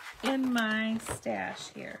in my stash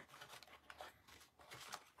here.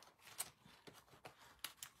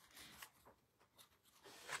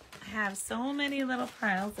 I have so many little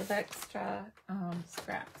piles of extra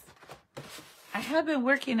scraps. I have been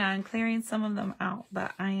working on clearing some of them out,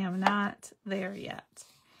 but I am not there yet.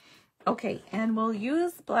 Okay, and we'll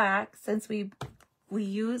use black since we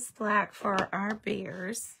use black for our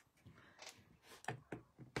bears.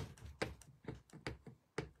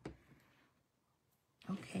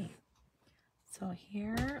 Okay, so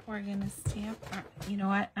here we're gonna stamp our, you know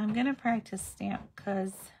what, I'm gonna practice stamp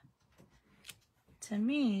because to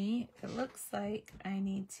me it looks like I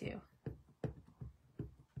need to.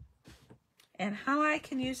 And how I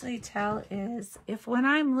can usually tell is if when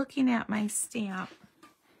I'm looking at my stamp,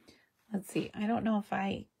 let's see, I don't know if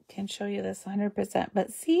I can show you this 100%,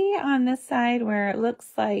 but see on this side where it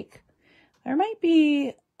looks like there might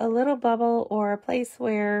be a little bubble or a place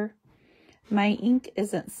where my ink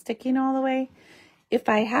isn't sticking all the way. If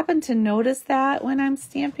I happen to notice that when I'm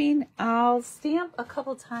stamping, I'll stamp a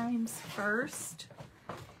couple times first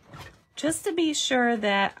just to be sure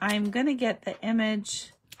that I'm going to get the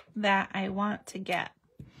image that I want to get.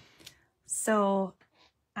 So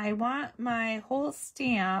I want my whole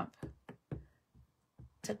stamp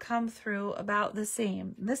to come through about the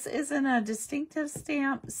same. This isn't a distinctive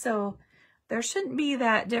stamp, so there shouldn't be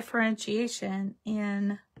that differentiation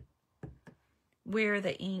in where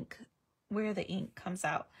the ink comes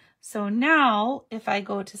out. So now if I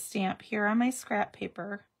go to stamp here on my scrap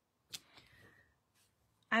paper,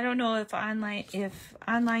 I don't know if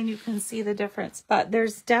online you can see the difference, but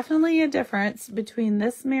there's definitely a difference between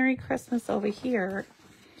this Merry Christmas over here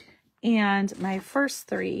and my first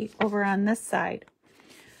three over on this side.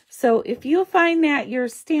 So if you find that your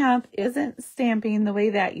stamp isn't stamping the way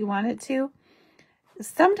that you want it to,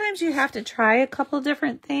 sometimes you have to try a couple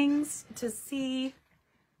different things to see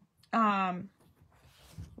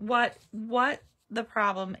what the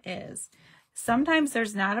problem is. Sometimes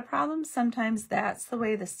there's not a problem. Sometimes that's the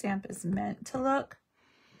way the stamp is meant to look.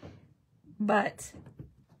 But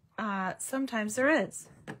sometimes there is.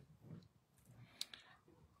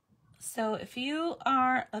 So if you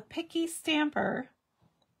are a picky stamper,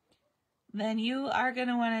 then you are going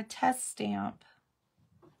to want to test stamp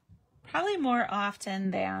probably more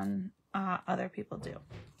often than other people do.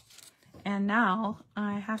 And now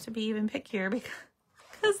I have to be even pickier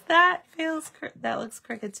because that looks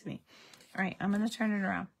crooked to me. All right, I'm going to turn it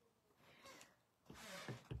around.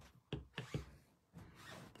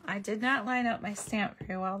 I did not line up my stamp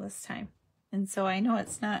very well this time, and so I know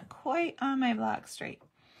it's not quite on my block straight,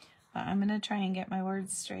 but I'm going to try and get my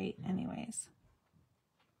words straight anyways.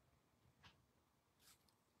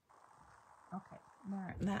 Okay,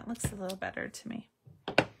 there, that looks a little better to me.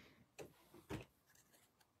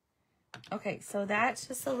 Okay, so that's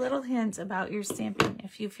just a little hint about your stamping.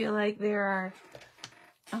 If you feel like there are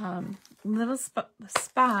little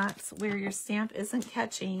spots where your stamp isn't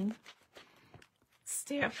catching,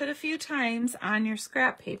 stamp it a few times on your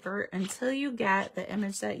scrap paper until you get the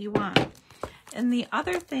image that you want. And the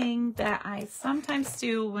other thing that I sometimes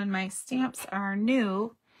do when my stamps are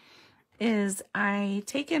new is I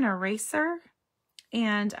take an eraser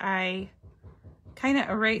and I kind of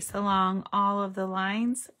erase along all of the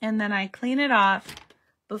lines, and then I clean it off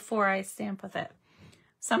before I stamp with it.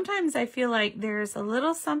 Sometimes I feel like there's a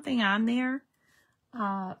little something on there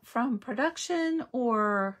from production,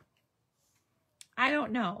 or I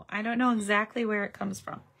don't know. I don't know exactly where it comes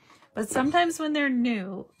from. But sometimes when they're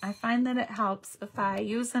new, I find that it helps if I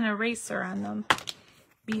use an eraser on them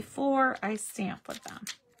before I stamp with them.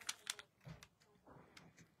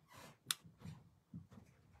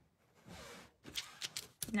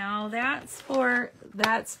 Now that's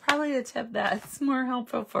probably a tip that's more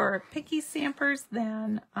helpful for picky stampers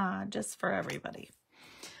than just for everybody.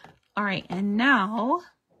 All right, and now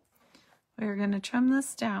we're going to trim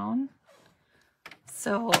this down.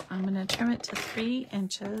 So I'm going to trim it to 3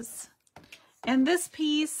 inches. And this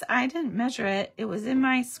piece, I didn't measure it. It was in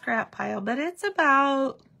my scrap pile, but it's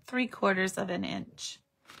about 3/4 of an inch.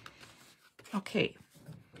 Okay.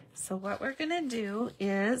 So what we're going to do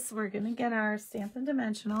is we're going to get our Stampin'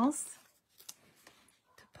 Dimensionals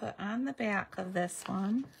to put on the back of this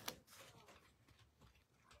one.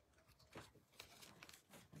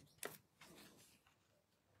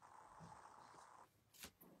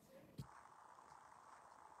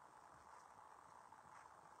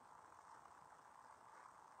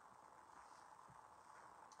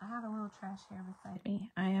 I have a little trash here beside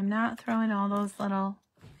me. I am not throwing all those little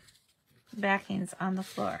backings on the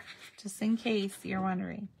floor, just in case you're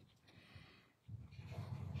wondering.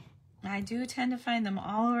 I do tend to find them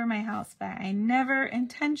all over my house, but I never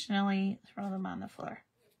intentionally throw them on the floor.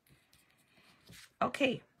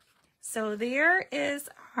 Okay, so there is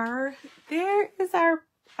our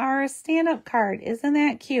stand-up card. Isn't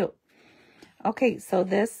that cute? Okay, so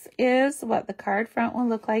this is what the card front will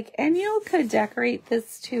look like, and you could decorate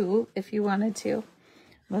this too if you wanted to.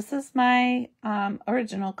 This is my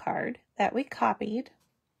original card that we copied.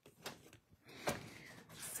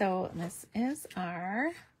 So this is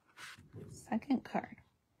our second card.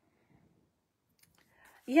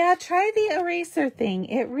 Yeah, try the eraser thing.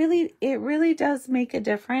 It really does make a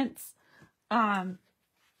difference. Or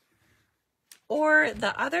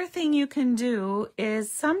the other thing you can do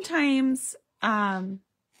is sometimes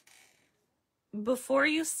before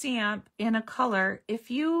you stamp in a color,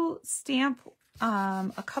 if you stamp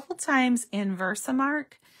a couple times in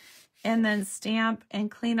Versamark and then stamp and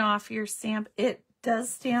clean off your stamp, it does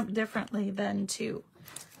stamp differently then too.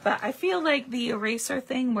 But I feel like the eraser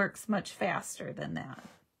thing works much faster than that.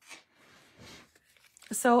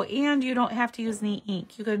 So, and you don't have to use any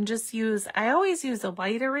ink. You can just use, I always use a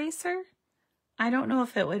white eraser I don't know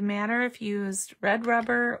if it would matter if you used red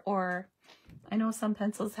rubber, or I know some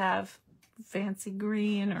pencils have fancy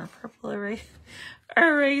green or purple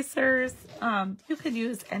erasers. You could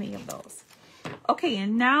use any of those. Okay,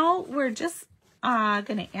 and now we're just going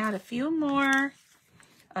to add a few more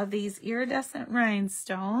of these iridescent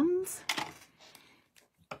rhinestones.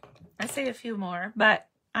 I say a few more, but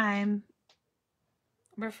I'm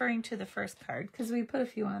referring to the first card because we put a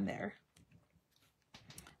few on there.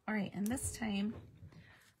 All right, and this time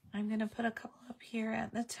I'm going to put a couple up here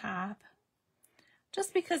at the top,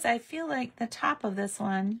 just because I feel like the top of this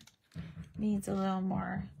one needs a little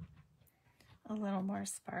more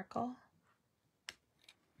sparkle.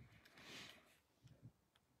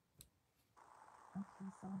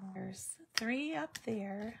 Okay, so there's 3 up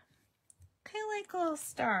there, kind of like little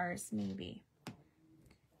stars maybe.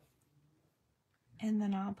 And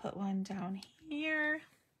then I'll put one down here.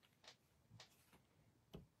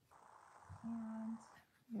 And,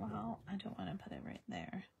 well, I don't want to put it right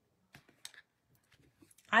there.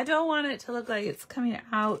 I don't want it to look like it's coming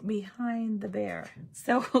out behind the bear.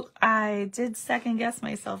 So I did second guess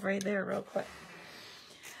myself right there real quick.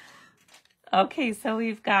 Okay, so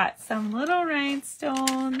we've got some little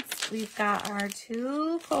rhinestones. We've got our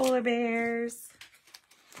 2 polar bears.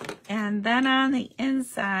 And then on the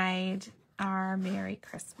inside, our Merry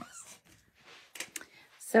Christmas.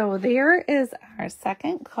 So there is our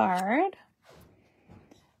second card.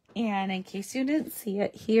 And in case you didn't see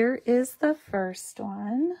it, here is the first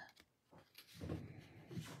one.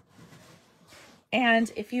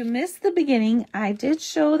 And if you missed the beginning, I did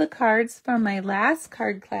show the cards from my last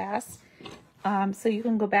card class. So you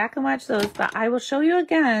can go back and watch those. But I will show you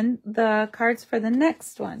again the cards for the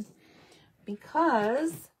next one,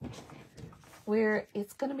 because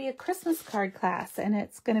it's going to be a Christmas card class and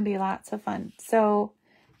it's going to be lots of fun. So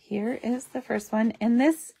here is the first one. And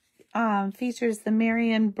this features the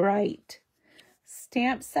Marion Bright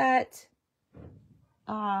stamp set,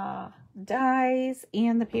 dies,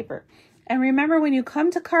 and the paper. And remember, when you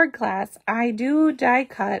come to card class, I do die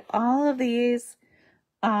cut all of these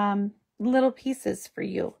little pieces for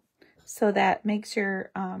you. So that makes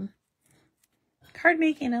your card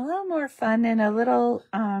making a little more fun and a little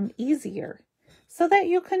easier, so that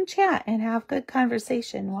you can chat and have good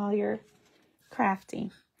conversation while you're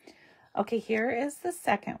crafting. Okay, here is the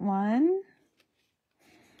second one.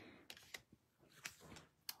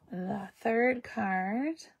 The third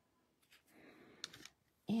card.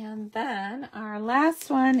 And then our last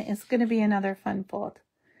one is going to be another fun fold.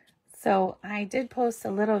 So I did post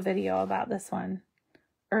a little video about this one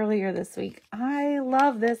earlier this week. I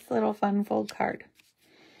love this little fun fold card.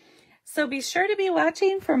 So be sure to be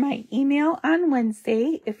watching for my email on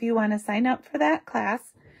Wednesday if you want to sign up for that class.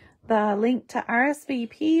 The link to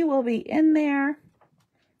RSVP will be in there.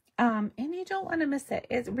 And you don't want to miss it.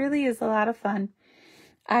 It really is a lot of fun.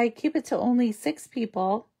 I keep it to only 6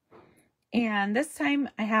 people. And this time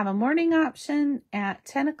I have a morning option at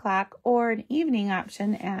 10 o'clock or an evening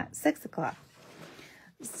option at 6 o'clock.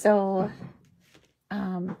 So,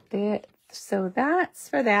 so that's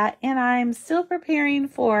for that. And I'm still preparing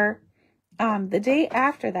for the day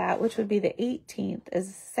after that, which would be the 18th,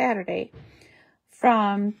 is Saturday.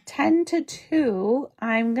 From 10 to 2,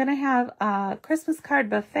 I'm going to have a Christmas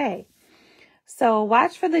card buffet. So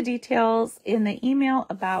watch for the details in the email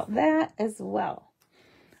about that as well.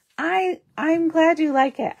 I'm glad you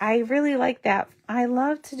like it. I really like that. I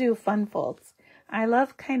love to do fun folds. I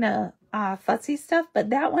love kind of fussy stuff,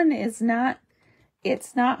 but that one is not,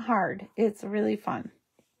 it's not hard. It's really fun.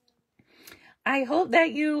 I hope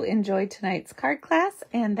that you enjoyed tonight's card class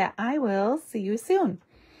and that I will see you soon.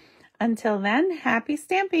 Until then, happy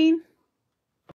stamping!